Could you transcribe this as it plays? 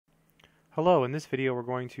Hello, in this video we're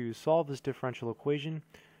going to solve this differential equation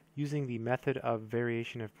using the method of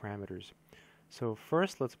variation of parameters. So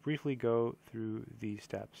first let's briefly go through these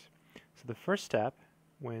steps. So the first step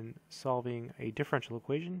when solving a differential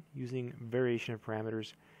equation using variation of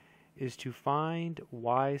parameters is to find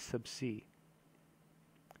y sub c,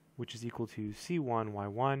 which is equal to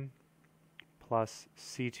c1y1 plus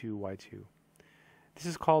c2y2. This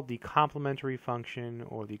is called the complementary function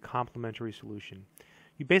or the complementary solution.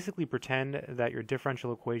 You basically pretend that your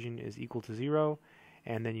differential equation is equal to 0,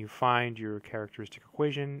 and then you find your characteristic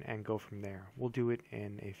equation and go from there. We'll do it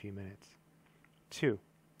in a few minutes. 2.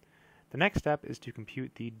 The next step is to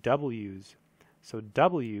compute the w's. So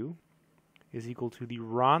w is equal to the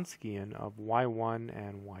Wronskian of y1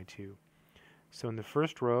 and y2. So in the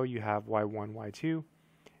first row you have y1, y2.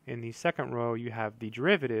 In the second row you have the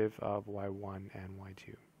derivative of y1 and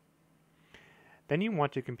y2. Then you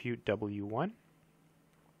want to compute w1.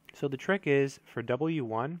 So the trick is, for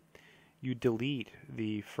w1, you delete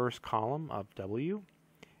the first column of w,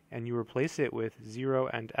 and you replace it with 0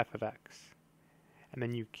 and f of x. And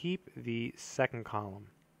then you keep the second column.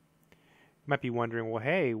 You might be wondering, well,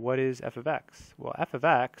 hey, what is f of x? Well, f of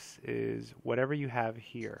x is whatever you have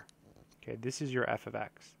here. Okay, this is your f of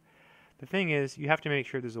x. The thing is, you have to make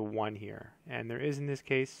sure there's a 1 here, and there is in this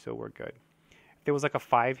case, so we're good. If there was like a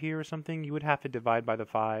 5 here or something, you would have to divide by the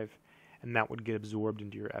 5, and that would get absorbed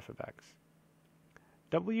into your f of x.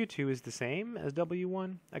 w2 is the same as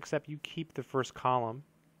w1, except you keep the first column,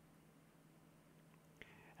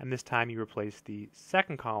 and this time you replace the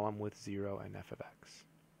second column with 0 and f of x.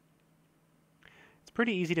 It's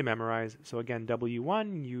pretty easy to memorize, so again,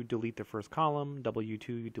 w1, you delete the first column, w2,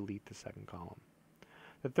 you delete the second column.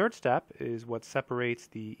 The third step is what separates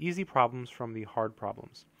the easy problems from the hard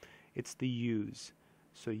problems. It's the u's.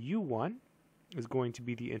 So u1 is going to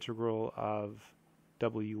be the integral of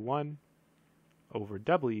w1 over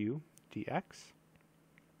w dx,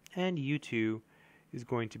 and u2 is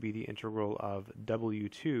going to be the integral of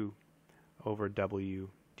w2 over w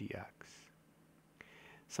dx.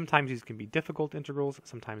 Sometimes these can be difficult integrals,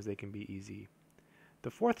 sometimes they can be easy. The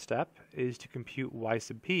fourth step is to compute y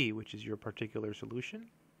sub p, which is your particular solution.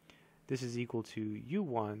 This is equal to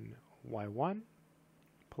u1 y1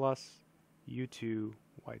 plus u2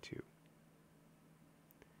 y2.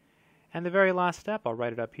 And the very last step, I'll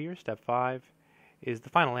write it up here, step 5, is the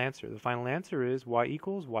final answer. The final answer is y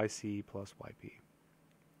equals yc plus yp.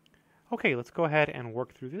 Okay, let's go ahead and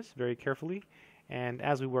work through this very carefully. And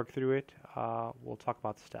as we work through it, we'll talk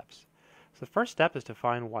about the steps. So the first step is to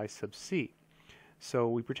find y sub c. So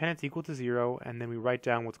we pretend it's equal to 0, and then we write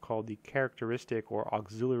down what's called the characteristic or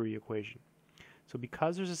auxiliary equation. So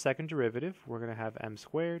because there's a second derivative, we're going to have m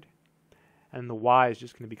squared, and the y is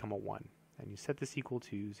just going to become a 1. And you set this equal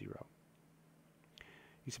to 0.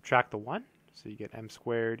 You subtract the 1, so you get m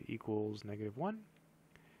squared equals negative 1.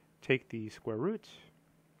 Take the square root,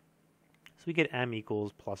 so we get m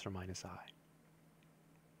equals plus or minus I.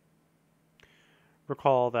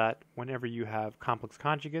 Recall that whenever you have complex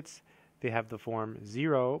conjugates, they have the form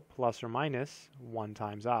 0 plus or minus 1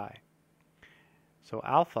 times I. So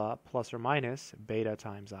alpha plus or minus beta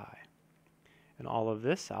times I. And all of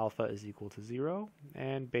this, alpha is equal to 0,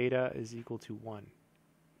 and beta is equal to 1.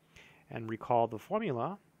 And recall the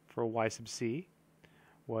formula for y sub c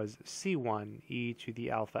was c1 e to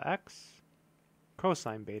the alpha x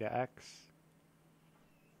cosine beta x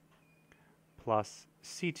plus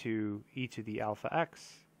c2 e to the alpha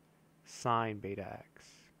x sine beta x.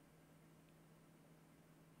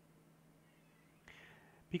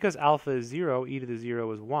 Because alpha is 0, e to the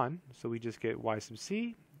 0 is 1, so we just get y sub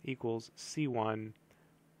c equals c1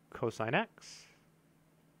 cosine x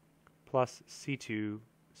plus c2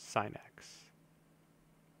 sine x.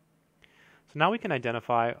 So now we can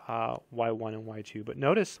identify y1 and y2, but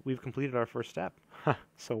notice we've completed our first step.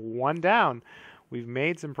 So 1 down, we've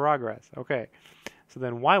made some progress. Okay, so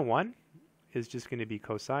then y1 is just going to be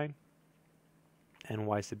cosine, and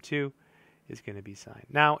y sub 2 is going to be sine.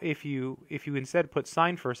 Now, if you instead put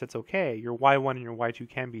sine first, that's okay. Your y1 and your y2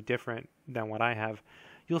 can be different than what I have.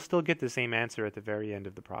 You'll still get the same answer at the very end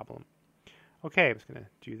of the problem. Okay, I'm just going to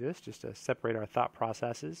do this just to separate our thought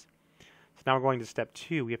processes. So now we're going to step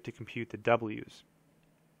 2. We have to compute the w's.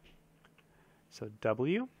 So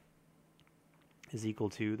w is equal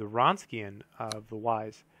to the Wronskian of the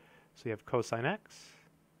y's. So you have cosine x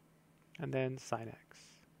and then sine x.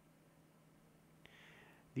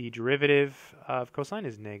 The derivative of cosine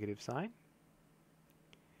is negative sine,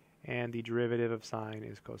 and the derivative of sine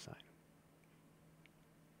is cosine.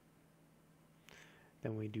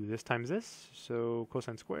 Then we do this times this, so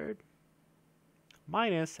cosine squared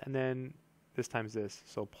minus, and then this times this.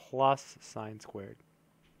 So plus sine squared.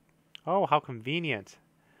 Oh, how convenient.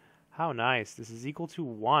 How nice. This is equal to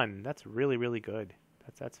 1. That's really, really good.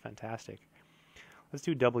 That's fantastic. Let's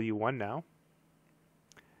do W1 now,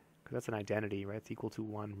 because that's an identity, right? It's equal to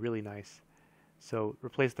 1. Really nice. So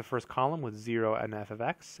replace the first column with 0 and f of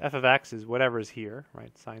x. F of x is whatever is here,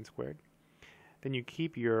 right? Sine squared. Then you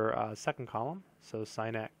keep your second column, so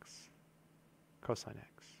sine x, cosine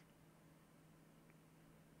x.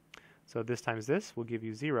 So this times this will give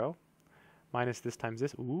you 0, minus this times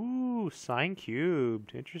this. Ooh, sine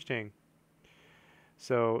cubed. Interesting.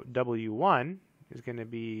 So W1 is going to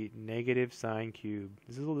be negative sine cubed.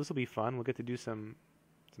 This will be fun. We'll get to do some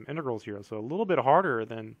integrals here. So a little bit harder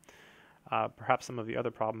than perhaps some of the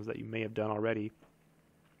other problems that you may have done already.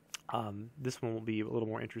 This one will be a little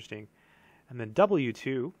more interesting. And then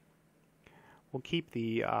W2, we'll keep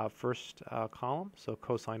the first column, so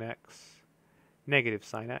cosine x, negative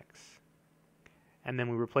sine x. And then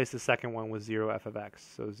we replace the second one with 0 f of x,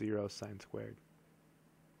 so 0 sine squared.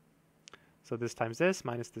 So this times this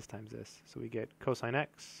minus this times this. So we get cosine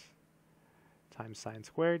x times sine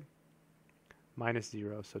squared minus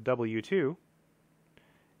 0. So W2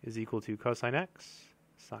 is equal to cosine x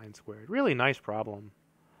sine squared. Really nice problem.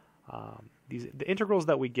 The integrals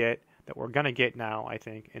that we get, that we're going to get now, I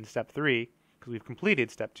think, in step 3, because we've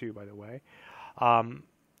completed step 2, by the way,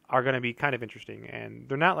 are going to be kind of interesting. And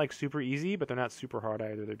they're not like super easy, but they're not super hard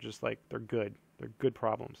either. They're just like, they're good. They're good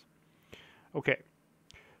problems. Okay,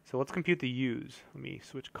 so let's compute the u's. Let me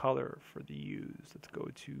switch color for the u's.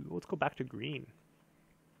 Let's go back to green.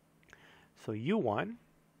 So u1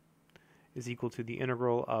 is equal to the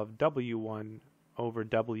integral of w1 over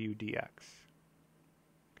w dx.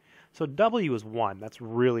 So w is 1. That's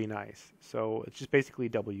really nice. So it's just basically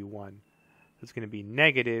w1. It's going to be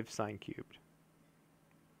negative sine cubed.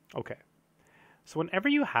 Okay. So whenever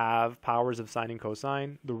you have powers of sine and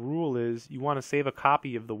cosine, the rule is you want to save a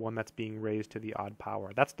copy of the one that's being raised to the odd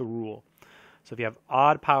power. That's the rule. So if you have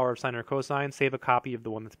odd power of sine or cosine, save a copy of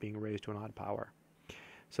the one that's being raised to an odd power.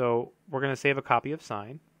 So we're going to save a copy of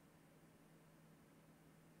sine.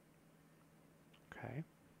 Okay.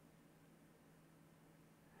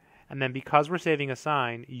 And then because we're saving a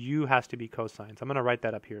sine, u has to be cosine. So I'm going to write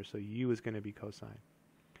that up here. So u is going to be cosine.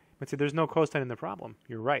 But see, there's no cosine in the problem.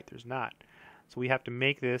 You're right, there's not. So we have to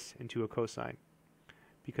make this into a cosine,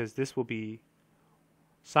 because this will be,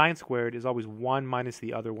 sine squared is always 1 minus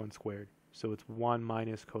the other one squared. So it's 1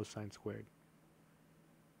 minus cosine squared.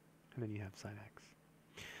 And then you have sine x.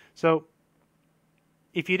 So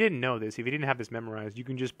if you didn't know this, if you didn't have this memorized, you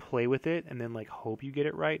can just play with it and then like hope you get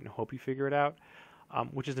it right and hope you figure it out,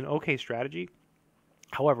 which is an okay strategy.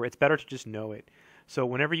 However, it's better to just know it. So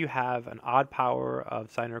whenever you have an odd power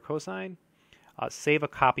of sine or cosine, save a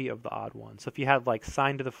copy of the odd one. So if you had like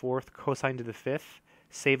sine to the 4th, cosine to the 5th,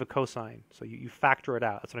 save a cosine. So you factor it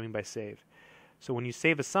out. That's what I mean by save. So when you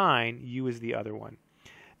save a sine, u is the other one.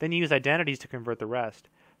 Then you use identities to convert the rest.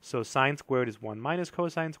 So sine squared is 1 minus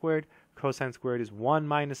cosine squared squared is 1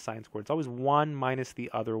 minus sine squared. It's always 1 minus the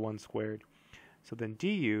other one squared. So then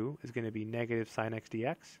du is going to be negative sine x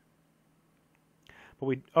dx.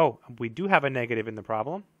 But we do have a negative in the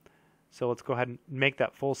problem. So let's go ahead and make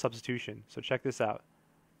that full substitution. So check this out.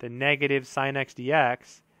 The negative sine x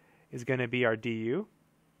dx is going to be our du.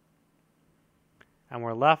 And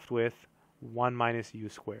we're left with 1 minus u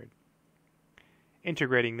squared.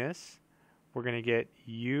 Integrating this, we're going to get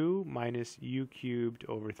u minus u cubed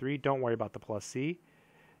over 3. Don't worry about the plus c.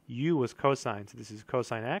 U was cosine, so this is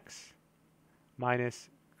cosine x minus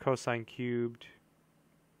cosine cubed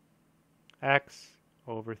x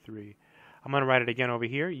over 3. I'm going to write it again over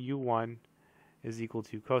here. u1 is equal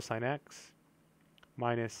to cosine x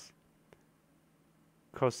minus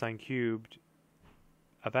cosine cubed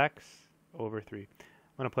of x over 3. I'm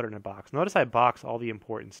going to put it in a box. Notice I box all the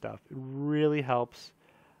important stuff. It really helps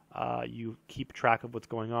you keep track of what's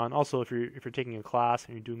going on. Also, if you're taking a class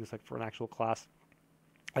and you're doing this like for an actual class,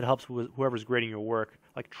 it helps whoever's grading your work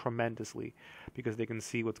like tremendously, because they can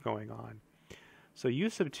see what's going on. So u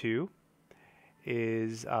sub 2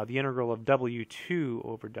 is the integral of w2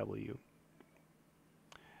 over w.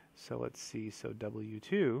 So let's see. So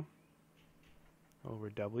w2 over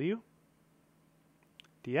w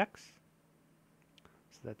dx.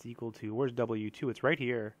 So that's equal to, where's w2? It's right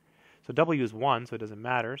here. So w is 1, so it doesn't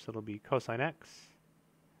matter. So it'll be cosine x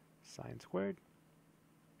sine squared.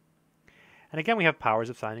 And again, we have powers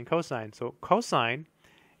of sine and cosine. So cosine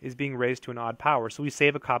is being raised to an odd power. So we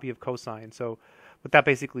save a copy of cosine. So what that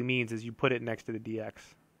basically means is you put it next to the dx.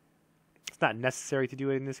 It's not necessary to do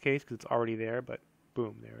it in this case because it's already there, but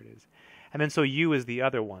boom, there it is. And then so u is the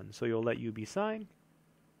other one. So you'll let u be sine.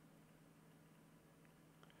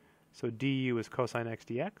 So du is cosine x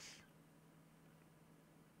dx.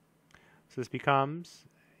 So this becomes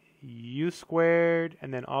u squared,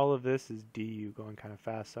 and then all of this is du, going kind of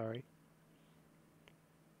fast, sorry.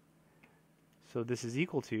 So this is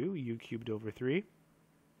equal to u cubed over 3.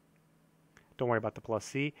 Don't worry about the plus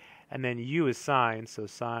c. And then u is sine, so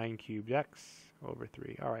sine cubed x over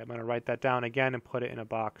 3. All right, I'm going to write that down again and put it in a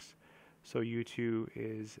box. So u2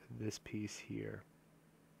 is this piece here.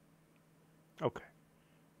 Okay.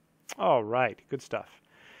 All right, good stuff.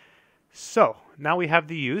 So now we have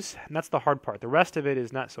the u's, and that's the hard part. The rest of it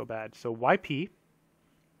is not so bad. So yp,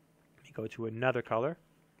 let me go to another color,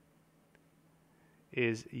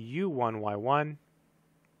 is u1y1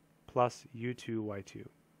 plus u2y2.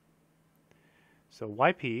 So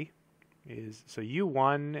yp is, so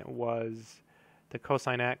u1 was the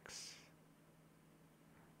cosine x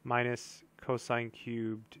minus cosine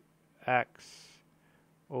cubed x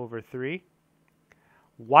over 3.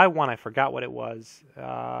 y1, I forgot what it was.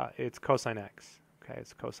 It's cosine x. Okay,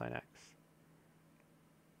 it's cosine x.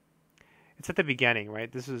 It's at the beginning,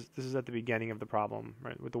 right? This is at the beginning of the problem,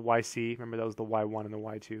 right? With the yc, remember that was the y1 and the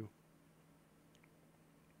y2.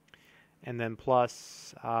 And then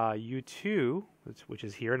plus u2, which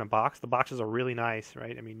is here in a box. The boxes are really nice,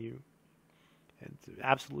 right? I mean, it's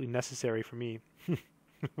absolutely necessary for me.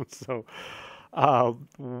 So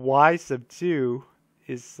y sub 2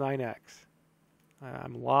 is sine x.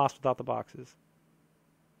 I'm lost without the boxes.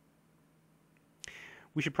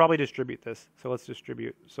 We should probably distribute this. So let's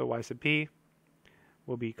distribute. So y sub p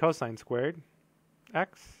will be cosine squared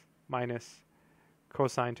x minus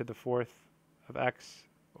cosine to the 4th of x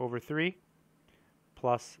over 3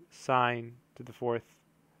 plus sine to the 4th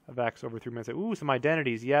of x over 3. I'm going to say, ooh, some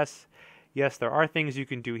identities. Yes, there are things you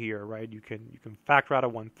can do here, right? You can factor out a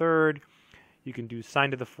 1/3. You can do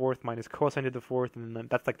sine to the 4th minus cosine to the 4th, and then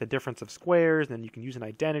that's like the difference of squares. And then you can use an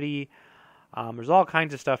identity. There's all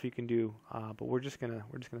kinds of stuff you can do, but we're just gonna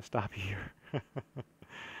stop here.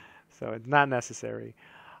 So it's not necessary.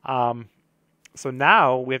 So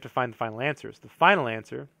now we have to find the final answers. The final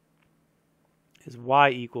answer is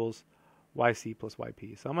y equals yc plus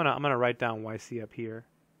yp. So I'm gonna write down yc up here.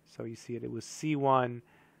 So you see it. It was c1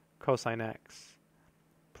 cosine x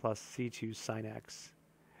plus c2 sine x.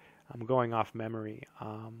 I'm going off memory.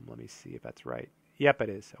 Let me see if that's right. Yep, it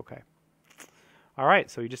is. Okay. All right.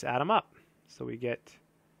 So you just add them up. So we get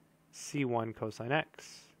c1 cosine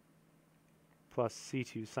x plus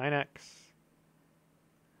c2 sine x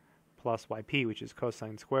plus yp, which is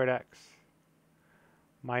cosine squared x,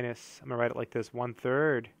 minus, I'm going to write it like this,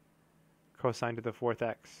 1/3 cosine to the 4th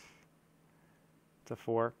x. It's a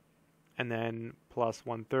 4. And then plus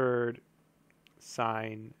 1/3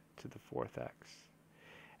 sine to the 4th x.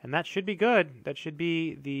 And that should be good. That should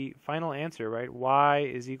be the final answer, right? Y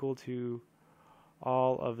is equal to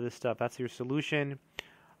all of this stuff. That's your solution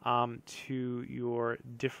to your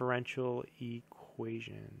differential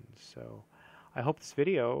equation. So I hope this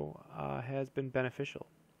video has been beneficial.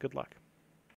 Good luck.